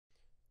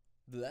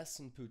The last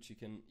input you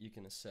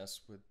can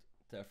assess with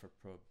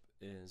TephraProb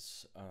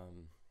is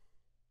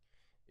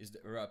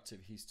the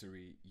eruptive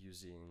history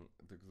using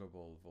the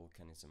Global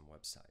Volcanism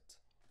website.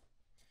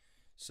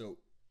 So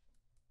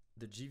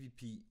the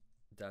GVP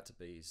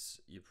database,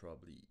 you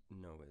probably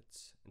know it.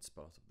 It's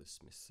part of the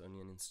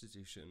Smithsonian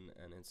Institution,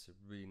 and it's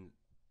a really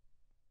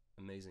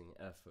amazing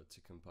effort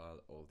to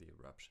compile all the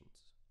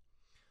eruptions.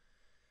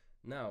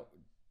 Now,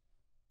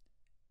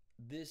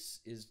 this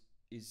is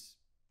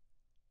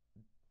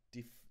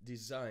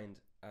designed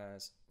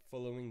as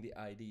following the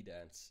idea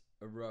that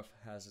a rough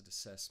hazard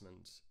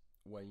assessment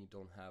when you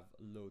don't have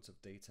loads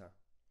of data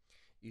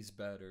is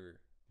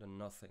better than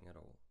nothing at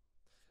all.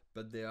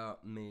 But there are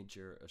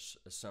major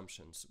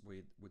assumptions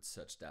with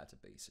such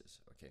databases,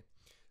 okay?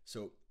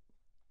 So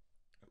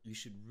you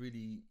should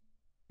really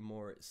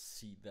more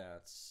see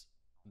that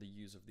the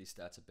use of this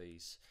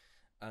database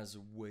as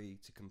a way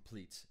to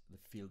complete the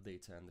field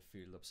data and the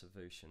field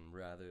observation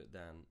rather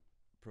than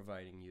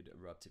providing you the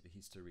eruptive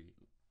history,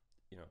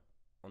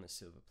 on a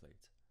silver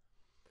plate.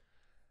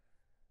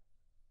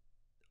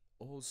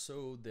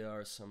 Also, there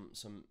are some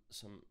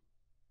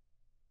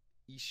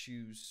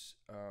issues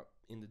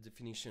in the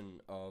definition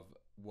of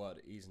what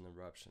is an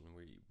eruption.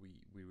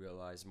 We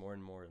realize more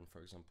and more, and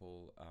for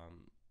example,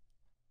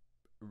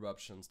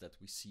 eruptions that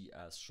we see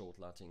as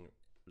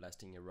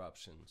short-lasting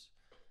eruptions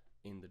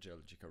in the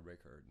geological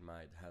record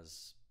might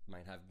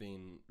have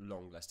been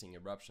long-lasting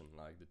eruption,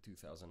 like the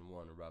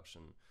 2001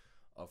 eruption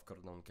of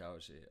Cordon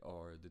Cauge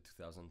or the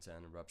 2010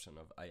 eruption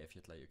of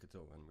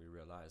Eyjafjallajökull, and we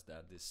realized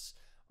that these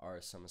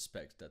are some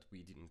aspects that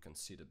we didn't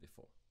consider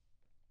before.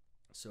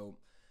 So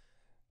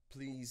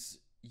please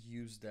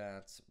use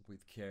that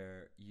with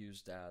care,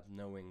 use that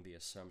knowing the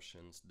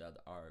assumptions that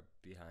are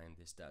behind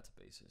these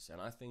databases. And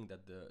I think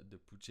that the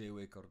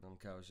Pujewe Cordon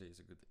Cauge is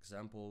a good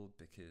example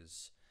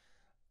because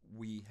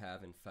we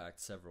have in fact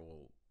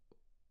several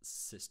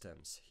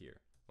systems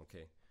here,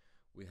 okay?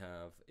 We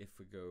have, if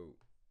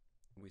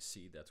we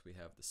see that we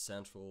have the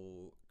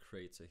central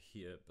crater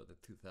here, but the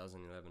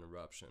 2011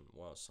 eruption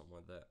was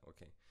somewhere there,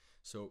 okay?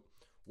 So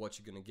what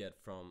you're gonna get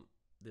from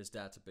this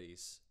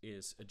database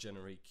is a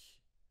generic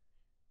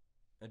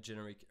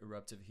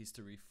eruptive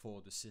history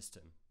for the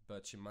system,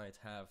 but you might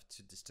have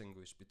to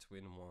distinguish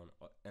between one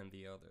and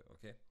the other,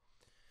 okay?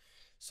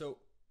 So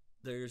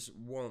there's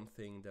one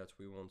thing that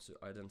we want to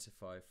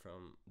identify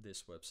from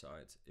this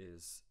website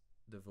is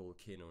the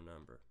volcano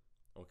number,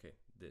 okay,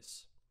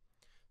 this.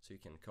 So you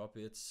can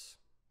copy it,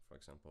 for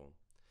example,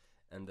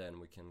 and then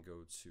we can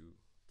go to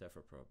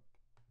TephraProb,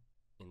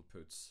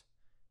 inputs,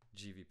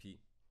 GVP,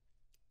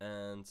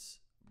 and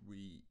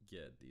we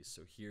get this.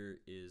 So here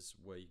is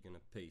where you're gonna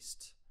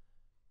paste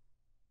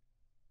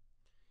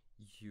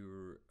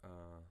your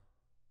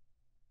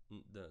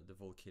the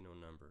volcano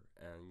number,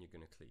 and you're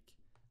gonna click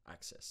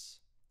access.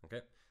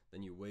 Okay,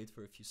 then you wait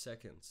for a few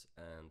seconds,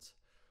 and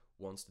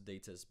once the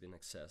data has been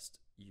accessed,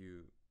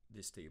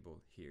 this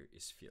table here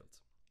is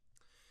filled.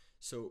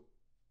 So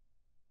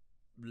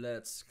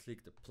let's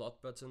click the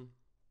plot button,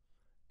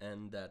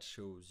 and that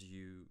shows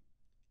you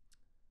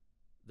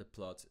the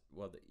plot,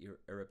 the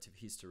eruptive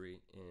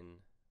history in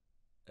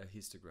a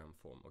histogram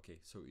form. Okay,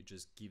 so it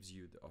just gives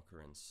you the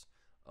occurrence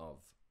of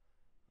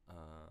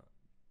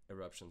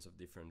eruptions of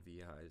different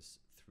VIs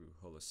through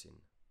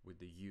Holocene, with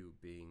the U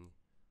being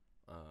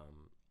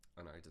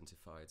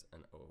unidentified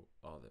and O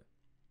other.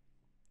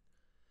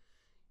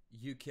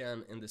 You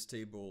can in this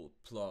table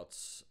plot,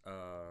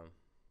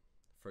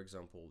 for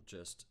example,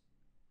 just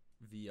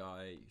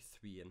VI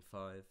 3 and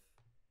 5,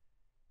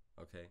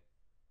 okay,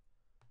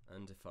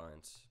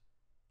 undefined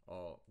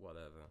or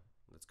whatever.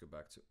 Let's go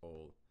back to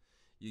all.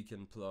 You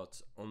can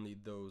plot only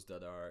those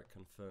that are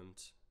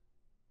confirmed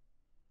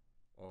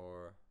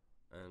or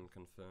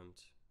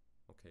unconfirmed.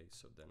 Okay,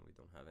 so then we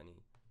don't have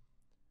any.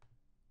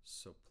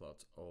 So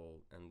plot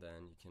all, and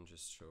then you can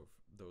just show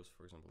those,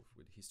 for example,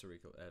 with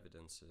historical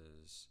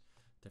evidences,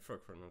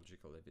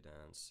 tephrochronological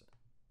evidence,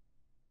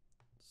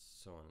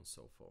 so on and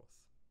so forth.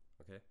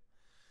 Okay.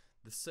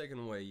 The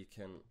second way you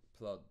can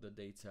plot the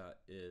data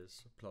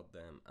is plot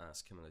them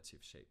as cumulative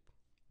shape.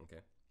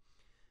 Okay.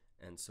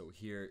 And so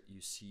here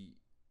you see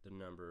the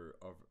number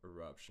of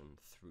eruption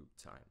through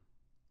time.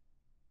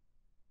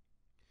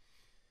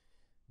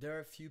 There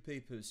are a few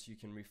papers you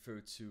can refer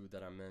to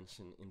that I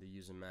mentioned in the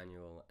user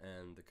manual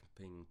and the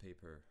companion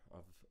paper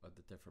of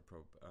the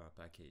TephraProb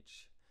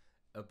package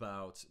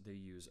about the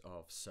use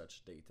of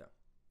such data.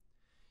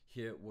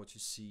 Here what you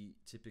see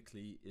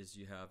typically is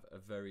you have a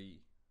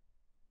very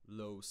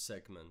low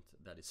segment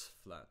that is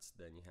flat,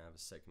 then you have a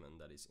segment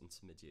that is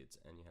intermediate,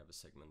 and you have a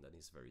segment that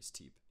is very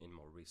steep in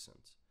more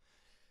recent.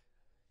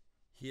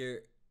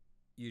 Here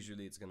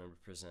usually it's going to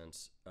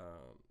represent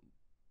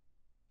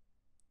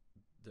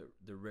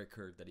the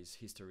record that is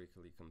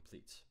historically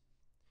complete.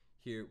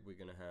 Here we're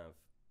going to have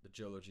the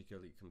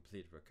geologically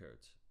complete record,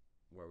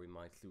 where we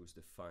might lose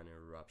the finer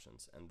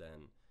eruptions, and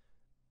then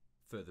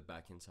further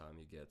back in time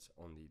you get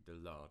only the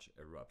large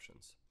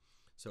eruptions.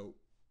 So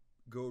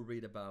go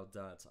read about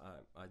that.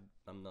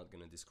 I'm not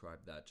going to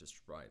describe that just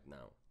right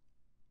now.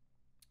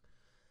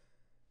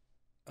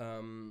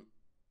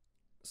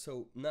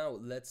 So now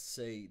let's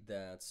say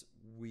that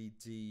we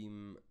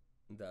deem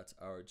that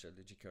our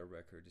geological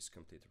record is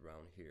complete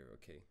around here.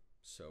 Okay,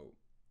 so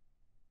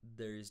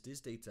there is this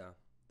data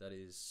that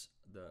is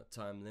the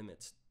time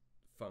limit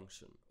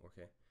function.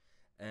 Okay,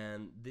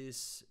 and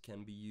this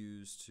can be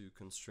used to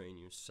constrain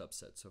your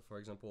subset. So for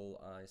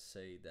example, I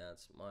say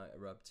that my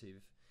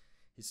eruptive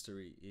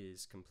history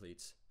is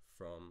complete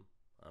from,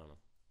 I don't know,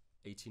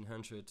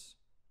 1800.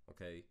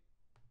 Okay,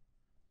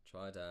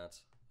 try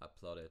that, I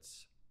plot it,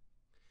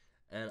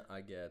 and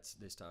I get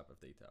this type of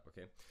data.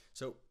 Okay,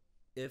 so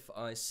if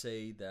I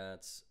say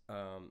that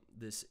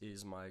this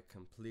is my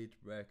complete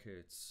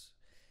records,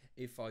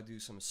 if I do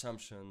some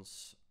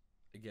assumptions,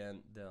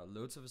 again, there are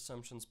loads of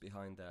assumptions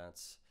behind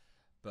that,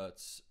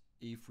 but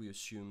if we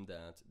assume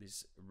that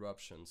these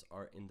eruptions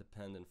are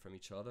independent from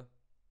each other,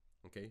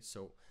 okay,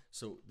 so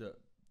the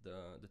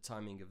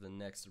timing of the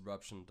next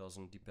eruption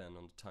doesn't depend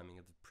on the timing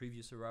of the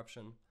previous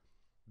eruption,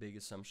 big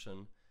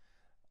assumption,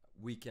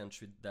 we can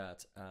treat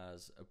that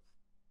as a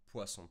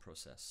Poisson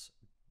process.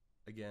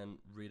 Again,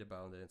 read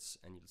about it,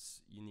 and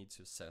you need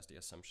to assess the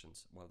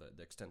assumptions, well,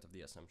 the extent of the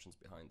assumptions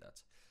behind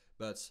that.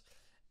 But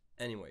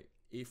anyway,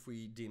 if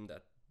we deem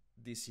that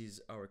this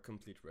is our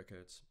complete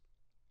records,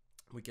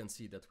 we can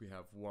see that we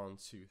have 1,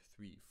 2,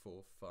 3,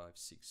 4, 5,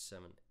 6,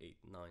 7, 8,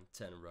 9,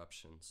 10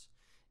 eruptions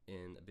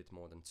in a bit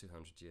more than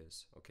 200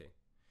 years. Okay,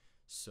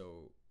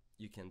 so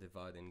you can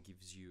divide, and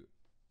gives you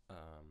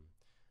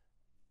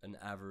an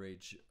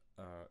average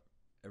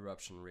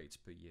eruption rate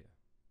per year.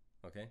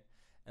 Okay,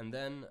 and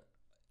then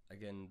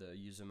again, the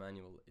user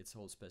manual, it's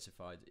all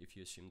specified. If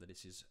you assume that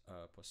this is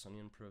a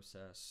Poissonian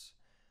process,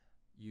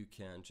 you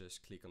can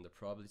just click on the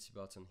probability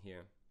button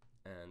here,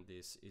 and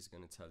this is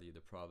going to tell you the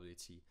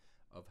probability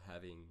of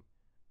having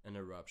an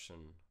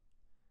eruption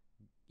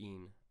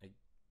in a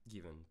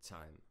given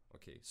time.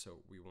 Okay,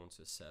 so we want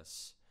to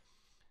assess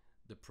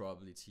the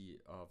probability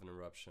of an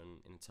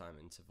eruption in a time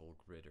interval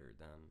greater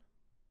than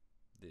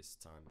this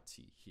time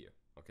t here.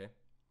 Okay,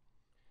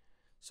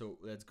 so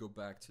let's go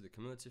back to the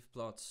cumulative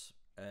plots,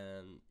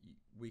 and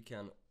we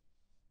can,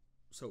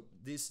 so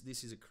this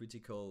is a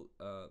critical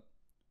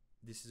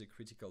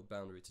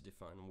boundary to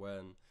define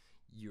when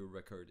your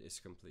record is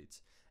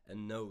complete.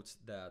 And note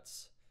that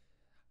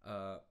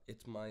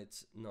it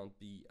might not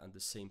be at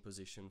the same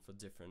position for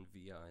different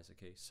VIs.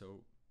 Okay,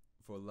 so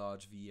for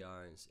large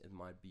VIs it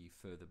might be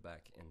further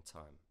back in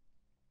time.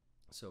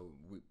 So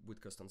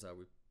with Costanza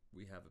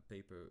we have a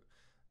paper,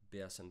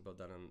 Beas and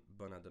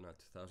Bonadonna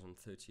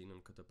 2013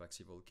 on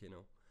Cotopaxi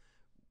volcano.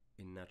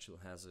 In Natural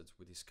Hazards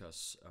we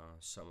discuss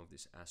some of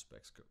these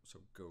aspects, so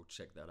go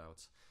check that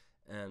out.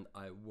 And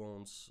I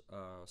won't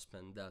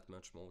spend that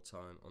much more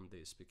time on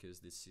this, because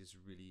this is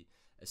really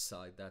a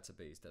side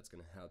database that's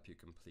going to help you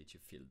complete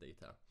your field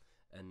data,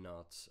 and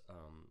not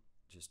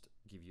just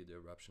give you the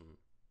eruption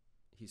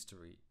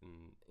history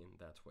in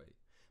that way.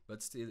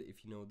 But still,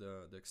 if you know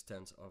the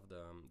extent of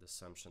the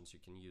assumptions, you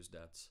can use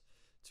that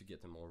to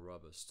get a more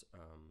robust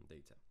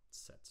data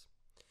set.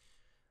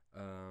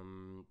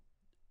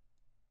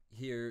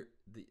 Here,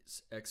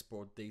 this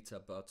export data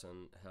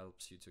button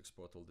helps you to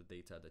export all the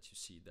data that you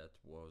see that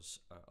was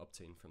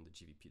obtained from the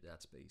GVP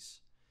database.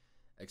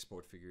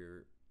 Export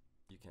figure,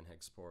 you can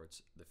export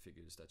the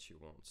figures that you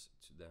want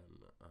to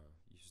then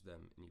use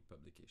them in your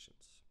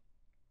publications.